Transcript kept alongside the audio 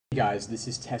Hey guys, this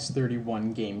is Test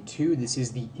 31 Game 2. This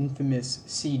is the infamous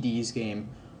CDs game,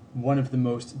 one of the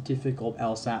most difficult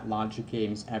LSAT logic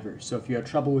games ever. So if you have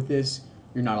trouble with this,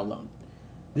 you're not alone.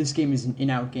 This game is an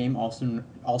in-out game, also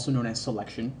known as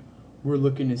selection. We're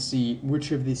looking to see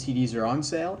which of the CDs are on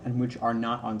sale and which are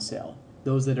not on sale.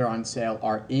 Those that are on sale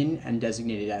are in and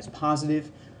designated as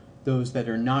positive. Those that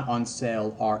are not on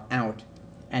sale are out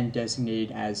and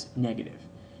designated as negative.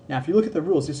 Now, if you look at the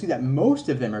rules, you'll see that most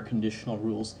of them are conditional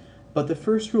rules, but the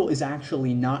first rule is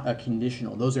actually not a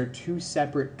conditional. Those are two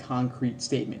separate concrete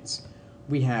statements.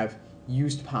 We have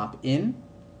used pop in,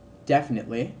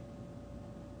 definitely,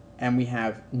 and we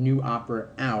have new opera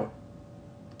out,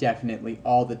 definitely,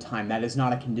 all the time. That is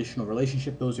not a conditional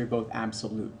relationship. Those are both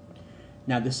absolute.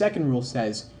 Now, the second rule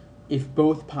says if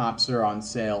both pops are on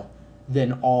sale,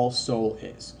 then all soul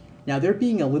is. Now, they're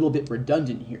being a little bit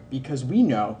redundant here because we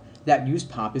know that used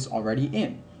pop is already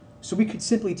in. So we could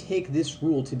simply take this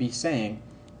rule to be saying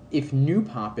if new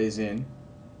pop is in,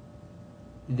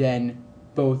 then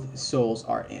both souls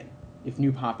are in. If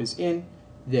new pop is in,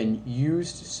 then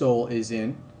used soul is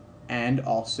in, and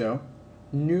also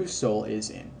new soul is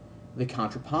in. The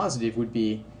contrapositive would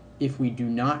be if we do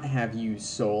not have used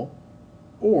soul,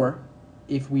 or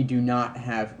if we do not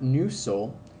have new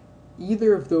soul.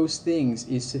 Either of those things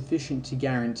is sufficient to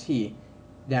guarantee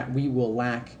that we will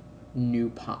lack new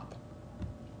pop.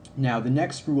 Now, the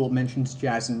next rule mentions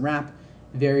jazz and rap,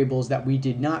 variables that we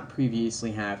did not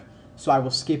previously have, so I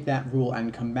will skip that rule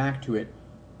and come back to it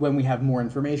when we have more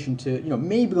information to,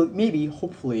 maybe,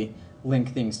 hopefully,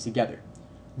 link things together.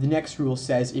 The next rule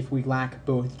says if we lack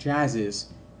both jazzes,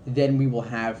 then we will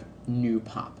have new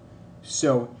pop.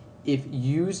 So, if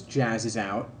used jazz is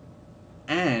out,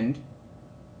 and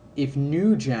if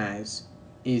new jazz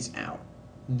is out,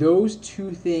 those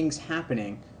two things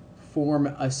happening form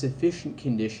a sufficient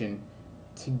condition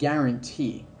to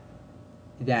guarantee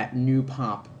that new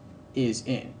pop is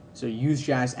in. So used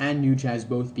jazz and new jazz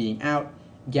both being out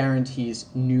guarantees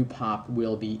new pop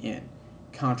will be in.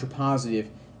 Contrapositive,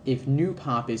 if new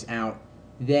pop is out,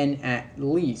 then at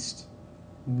least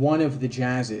one of the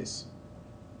jazzes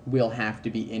will have to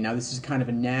be in. Now this is kind of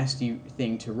a nasty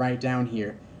thing to write down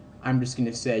here. I'm just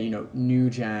going to say, new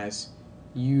jazz,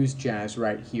 used jazz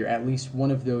right here. At least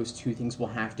one of those two things will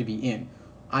have to be in.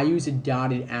 I use a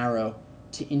dotted arrow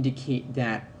to indicate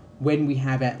that when we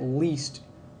have at least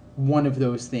one of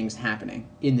those things happening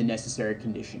in the necessary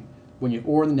condition.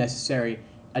 Or in the necessary,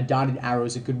 a dotted arrow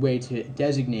is a good way to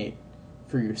designate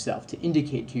for yourself, to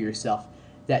indicate to yourself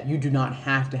that you do not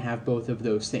have to have both of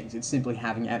those things. It's simply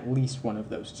having at least one of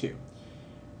those two.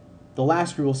 The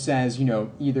last rule says,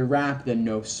 either rap, then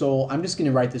no soul. I'm just going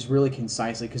to write this really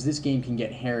concisely because this game can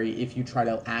get hairy if you try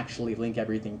to actually link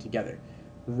everything together.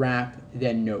 Rap,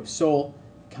 then no soul.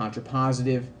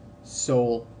 Contrapositive,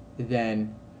 soul,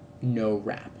 then no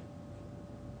rap.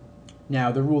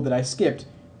 Now, the rule that I skipped,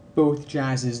 both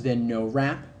jazzes, then no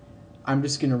rap. I'm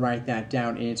just going to write that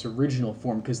down in its original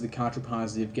form because the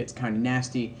contrapositive gets kind of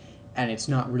nasty and it's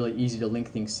not really easy to link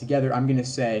things together. I'm going to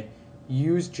say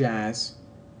used jazz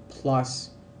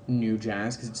plus new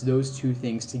jazz, because it's those two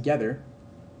things together,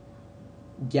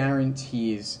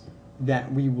 guarantees that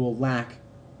we will lack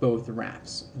both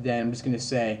raps. Then I'm just going to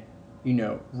say,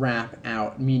 rap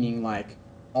out, meaning like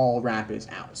all rap is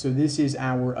out. So this is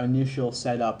our initial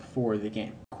setup for the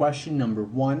game. Question number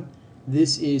 1.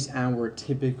 This is our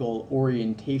typical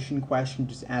orientation question,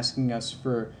 just asking us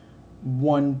for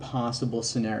one possible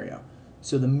scenario.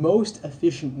 So the most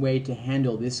efficient way to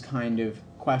handle this kind of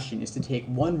question is to take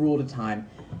one rule at a time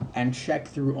and check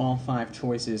through all 5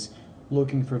 choices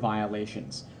looking for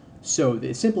violations. So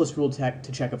the simplest rule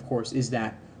to check, of course, is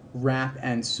that rap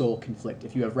and soul conflict.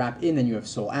 If you have rap in, then you have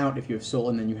soul out. If you have soul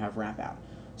in, then you have rap out.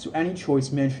 So any choice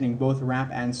mentioning both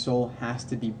rap and soul has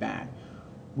to be bad.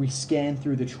 We scan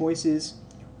through the choices.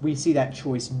 We see that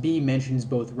choice B mentions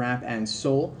both rap and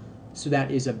soul, so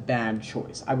that is a bad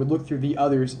choice. I would look through the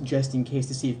others just in case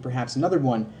to see if perhaps another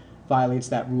one violates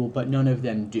that rule, but none of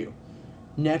them do.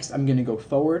 Next, I'm going to go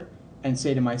forward and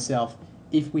say to myself,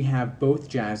 if we have both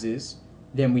jazzes,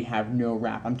 then we have no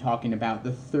rap. I'm talking about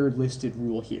the third listed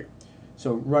rule here.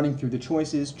 So running through the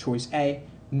choices, choice A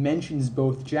mentions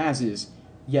both jazzes,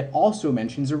 yet also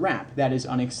mentions a rap. That is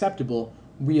unacceptable.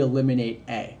 We eliminate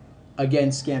A.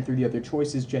 Again, scan through the other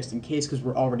choices just in case, because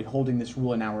we're already holding this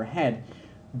rule in our head,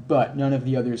 but none of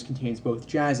the others contains both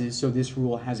jazzes, so this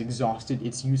rule has exhausted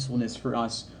its usefulness for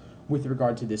us with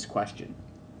regard to this question.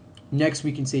 Next,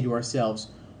 we can say to ourselves,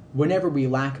 whenever we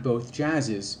lack both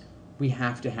jazzes, we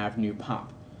have to have new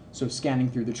pop. So scanning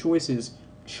through the choices,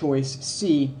 choice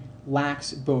C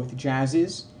lacks both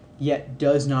jazzes, yet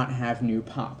does not have new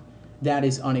pop. That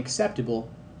is unacceptable,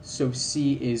 so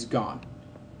C is gone.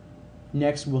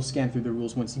 Next, we'll scan through the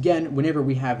rules once again. Whenever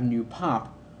we have new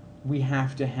pop, we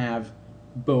have to have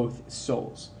both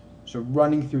sols. So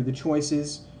running through the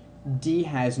choices, D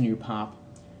has new pop,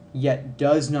 yet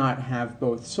does not have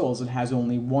both sols. It has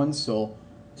only one sol,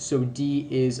 so D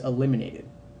is eliminated.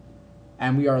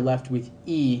 And we are left with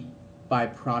E by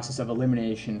process of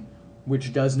elimination,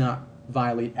 which does not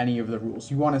violate any of the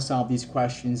rules. You want to solve these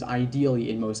questions, ideally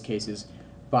in most cases,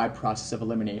 by process of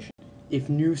elimination. If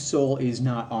new sol is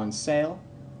not on sale,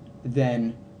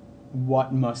 then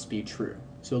what must be true?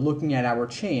 So looking at our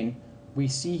chain, we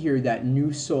see here that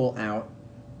new sol out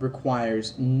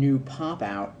requires new pop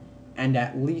out and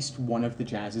at least one of the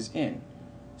jazzes in.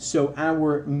 So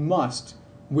our must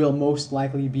will most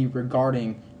likely be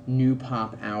regarding new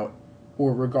pop out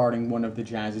or regarding one of the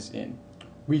jazzes in.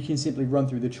 We can simply run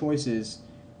through the choices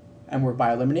and work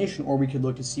by elimination, or we could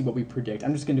look to see what we predict.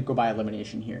 I'm just going to go by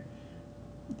elimination here.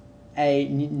 A,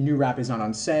 new wrap is not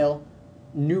on sale.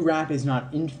 New wrap is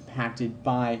not impacted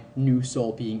by new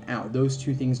sol being out. Those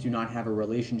two things do not have a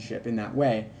relationship in that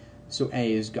way, so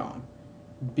A is gone.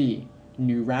 B,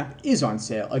 new wrap is on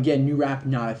sale. Again, new wrap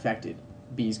not affected.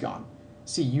 B is gone.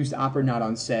 C, used opera not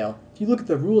on sale. If you look at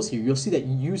the rules here, you'll see that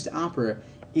used opera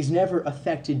is never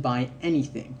affected by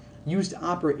anything. Used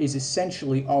opera is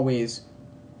essentially always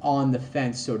on the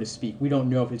fence, so to speak. We don't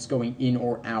know if it's going in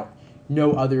or out.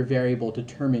 No other variable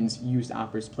determines used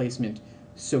opera's placement,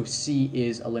 so C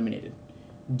is eliminated.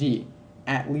 D,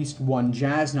 at least one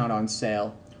jazz not on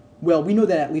sale. Well, we know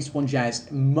that at least one jazz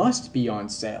must be on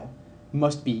sale,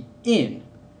 must be in,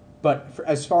 but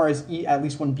as far as at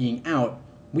least one being out,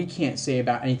 we can't say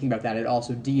about anything about that at all,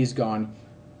 so D is gone,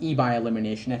 E by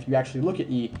elimination. If you actually look at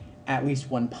E, at least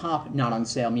one pop not on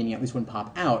sale, meaning at least one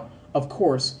pop out, of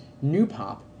course, new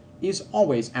pop is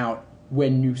always out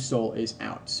when new sol is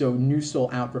out. So new sol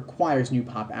out requires new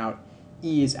pop out.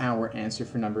 E is our answer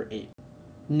for number 8.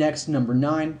 Next, number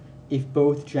 9, if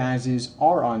both jazzes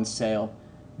are on sale,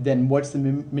 then what's the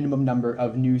minimum number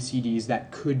of new CDs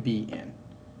that could be in?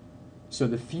 So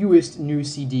the fewest new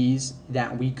CDs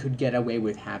that we could get away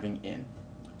with having in.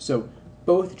 So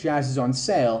both jazzes on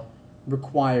sale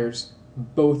requires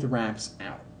both wraps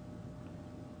out.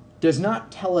 Does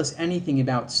not tell us anything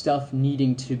about stuff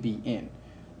needing to be in.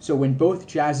 So when both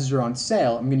jazzes are on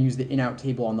sale, I'm going to use the in-out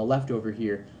table on the left over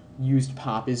here. Used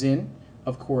pop is in,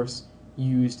 of course,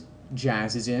 used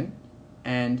jazz is in,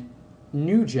 and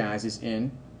new jazz is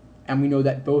in, and we know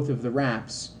that both of the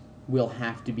wraps will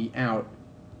have to be out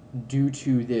due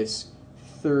to this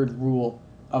third rule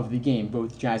of the game.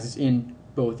 Both jazzes in,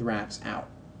 both wraps out.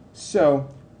 So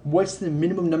what's the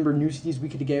minimum number of new CDs we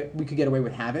could get away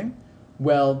with having?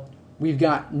 Well, we've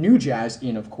got new jazz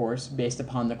in, of course, based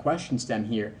upon the question stem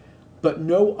here, but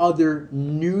no other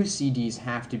new CDs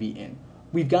have to be in.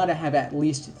 We've got to have at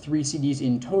least 3 CDs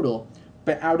in total,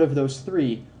 but out of those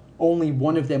 3, only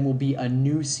one of them will be a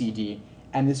new CD,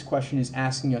 and this question is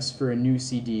asking us for a new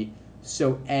CD,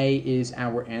 so A is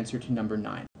our answer to number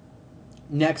 9.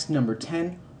 Next, number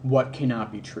 10, what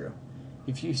cannot be true?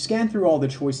 If you scan through all the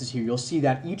choices here, you'll see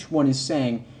that each one is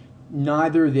saying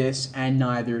neither this and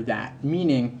neither that,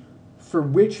 meaning for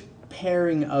which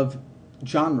pairing of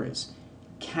genres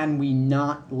can we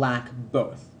not lack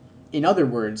both? In other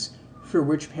words, for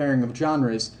which pairing of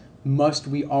genres must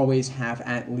we always have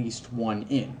at least one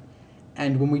in?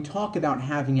 And when we talk about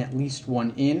having at least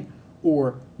one in,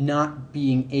 or not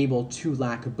being able to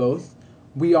lack both,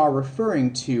 we are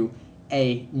referring to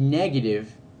a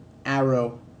negative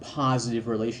arrow positive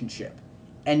relationship,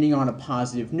 ending on a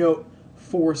positive note,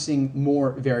 forcing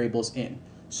more variables in.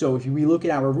 So if we look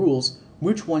at our rules,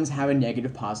 which ones have a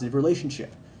negative positive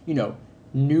relationship? You know,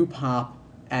 new pop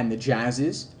and the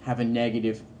jazzes have a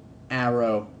negative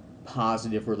arrow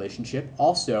positive relationship.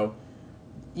 Also,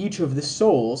 each of the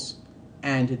sols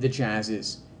and the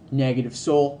jazzes, negative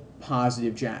sol,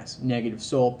 positive jazz, negative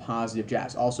sol, positive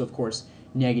jazz. Also, of course,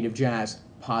 negative jazz,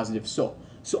 positive sol.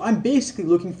 So I'm basically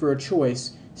looking for a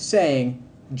choice saying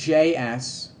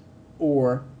JS,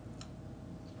 or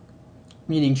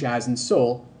meaning jazz and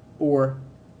sol, or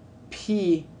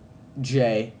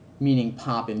PJ, meaning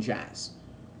pop and jazz.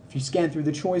 If you scan through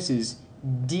the choices,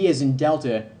 D as in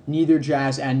Delta, neither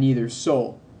jazz and neither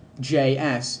sol.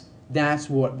 JS, that's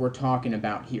what we're talking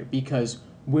about here, because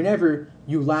whenever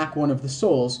you lack one of the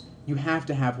sols, you have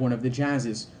to have one of the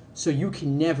jazzes. So you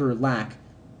can never lack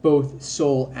both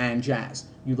sol and jazz.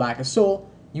 You lack a sol,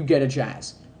 you get a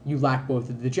jazz. You lack both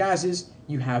of the jazzes,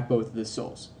 you have both of the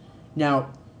sols.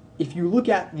 Now, if you look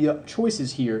at the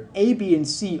choices here, A, B, and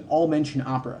C all mention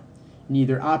opera.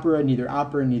 Neither opera, neither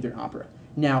opera, neither opera.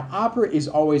 Now, opera is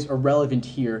always irrelevant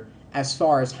here as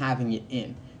far as having it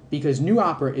in, because new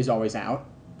opera is always out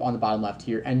on the bottom left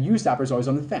here, and used opera is always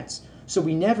on the fence. So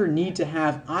we never need to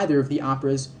have either of the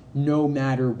operas no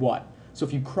matter what. So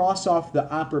if you cross off the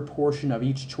opera portion of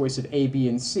each choice of A, B,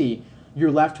 and C,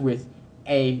 you're left with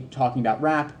A talking about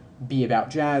rap, B about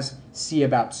jazz, C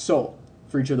about soul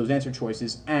for each of those answer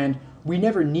choices. And we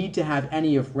never need to have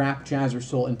any of rap, jazz, or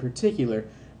soul in particular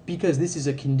because this is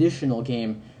a conditional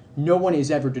game. None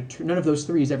of those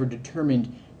three is ever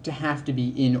determined to have to be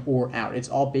in or out. It's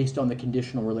all based on the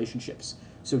conditional relationships.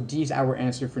 So D is our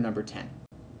answer for number 10.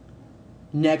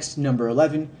 Next, number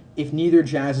 11, if neither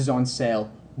jazz is on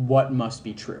sale, what must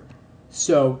be true?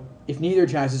 So if neither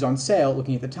jazz is on sale,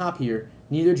 looking at the top here,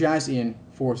 neither jazz in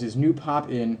forces new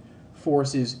pop in,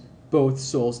 forces both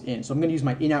souls in. So I'm going to use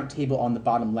my in-out table on the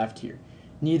bottom left here.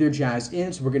 Neither jazz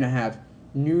in, so we're going to have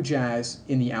new jazz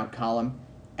in the out column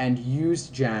and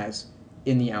used jazz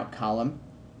in the out column.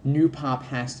 New pop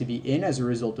has to be in as a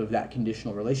result of that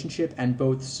conditional relationship, and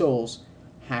both souls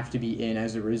have to be in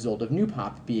as a result of new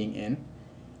pop being in.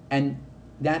 And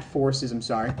that forces,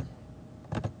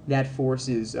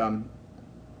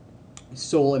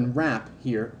 soul and rap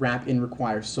here. Rap in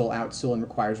requires soul out, soul in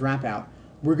requires rap out.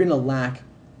 We're going to lack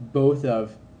both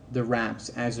of the raps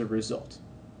as a result.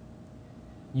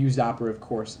 Used opera, of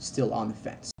course, still on the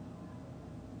fence.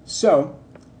 So,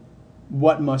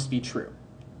 what must be true?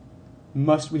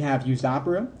 Must we have used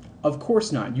opera? Of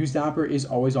course not. Used opera is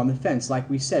always on the fence. Like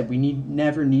we said, we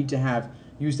never need to have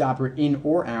used opera in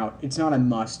or out. It's not a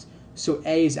must. So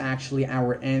A is actually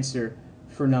our answer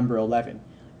for number 11.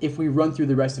 If we run through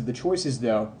the rest of the choices,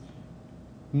 though,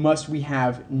 must we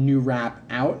have new rap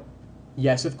out?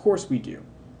 Yes, of course we do.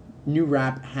 New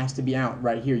rap has to be out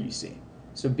right here, you see.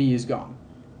 So B is gone.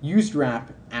 Used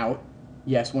rap out.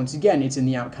 Yes, once again, it's in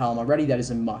the out column already. That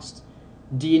is a must.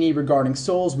 D and E regarding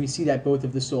souls, we see that both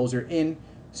of the souls are in,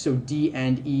 so D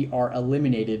and E are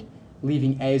eliminated,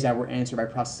 leaving A as our answer by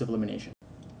process of elimination.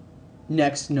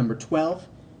 Next, number 12,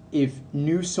 if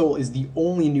new soul is the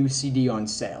only new CD on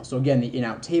sale. So again, the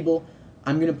in-out table,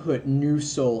 I'm going to put new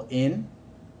soul in,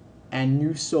 and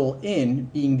new soul in,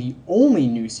 being the only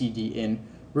new CD in,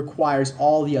 requires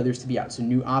all the others to be out. So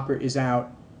new opera is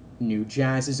out, new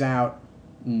jazz is out,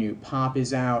 new pop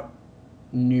is out,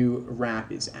 new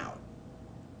rap is out.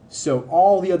 So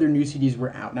all the other new CDs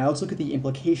were out. Now let's look at the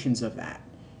implications of that.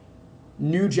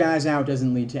 New jazz out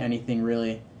doesn't lead to anything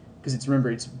really, because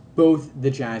remember, it's both the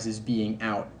jazzes being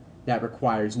out that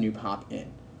requires new pop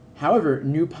in. However,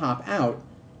 new pop out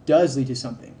does lead to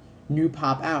something. New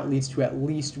pop out leads to at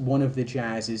least one of the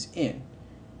jazzes in.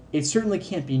 It certainly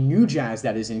can't be new jazz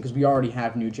that is in, because we already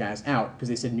have new jazz out, because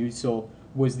they said new soul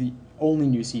was the only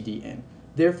new CD in.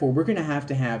 Therefore, we're going to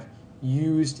have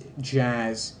used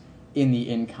jazz in the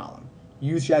in column.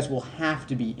 Used jazz will have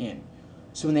to be in.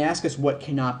 So when they ask us what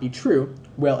cannot be true,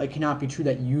 well, it cannot be true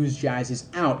that used jazz is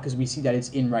out because we see that it's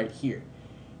in right here.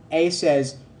 A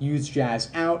says used jazz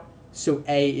out, so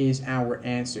A is our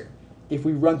answer. If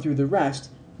we run through the rest,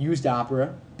 used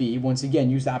opera, B, once again,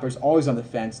 used opera is always on the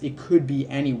fence. It could be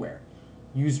anywhere.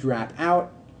 Used rap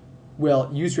out, well,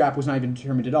 used rap was not even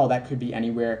determined at all. That could be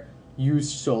anywhere.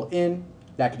 Used soul in,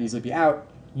 that could easily be out.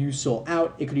 Used soul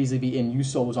out, it could easily be in.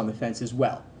 Used soul was on the fence as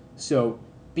well. So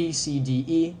B, C, D,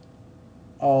 E,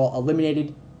 all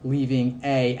eliminated, leaving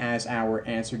A as our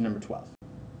answer to number 12.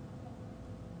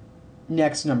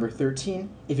 Next, number 13,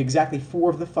 if exactly 4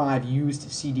 of the 5 used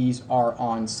CDs are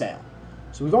on sale.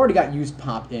 So we've already got used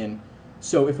pop in.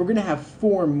 So if we're going to have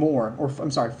 4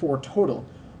 total,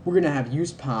 we're going to have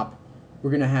used pop,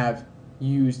 we're going to have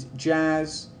used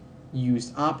jazz,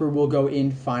 used opera will go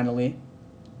in finally.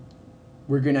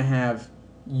 We're going to have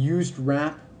used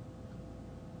rap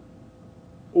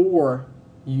or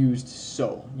used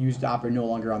soul. Used opera no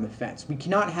longer on the fence. We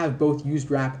cannot have both used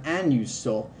rap and used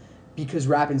soul because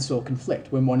rap and soul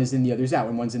conflict. When one is in, the other's out.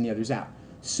 When one's in, the other's out.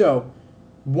 So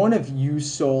one of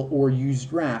used soul or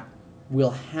used rap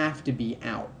will have to be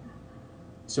out.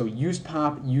 So used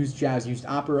pop, used jazz, used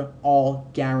opera, all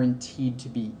guaranteed to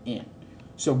be in.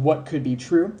 So what could be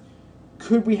true?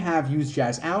 Could we have used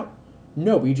jazz out?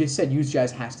 No, we just said used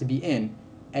jazz has to be in.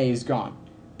 A is gone.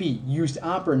 B, used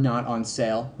opera not on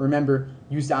sale. Remember,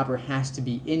 used opera has to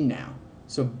be in now.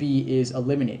 So B is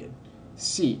eliminated.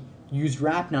 C, used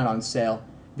rap not on sale.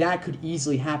 That could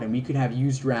easily happen. We could have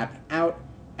used rap out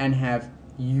and have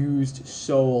used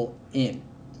soul in.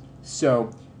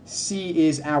 So C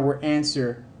is our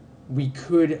answer. We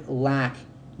could lack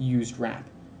used rap.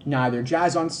 Neither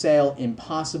jazz on sale,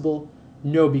 impossible.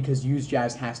 No, because used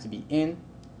jazz has to be in.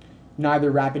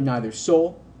 Neither rap and neither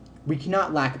soul. We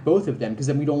cannot lack both of them because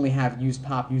then we'd only have used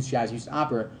pop, used jazz, used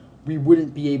opera. We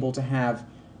wouldn't be able to have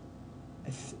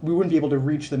we wouldn't be able to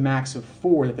reach the max of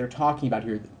 4 that they're talking about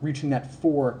here, reaching that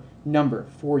 4 number,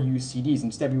 4 UCDs.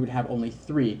 Instead, we would have only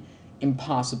 3.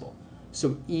 Impossible.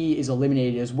 So E is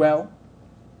eliminated as well,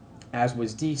 as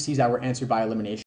was D. C is our answer by elimination.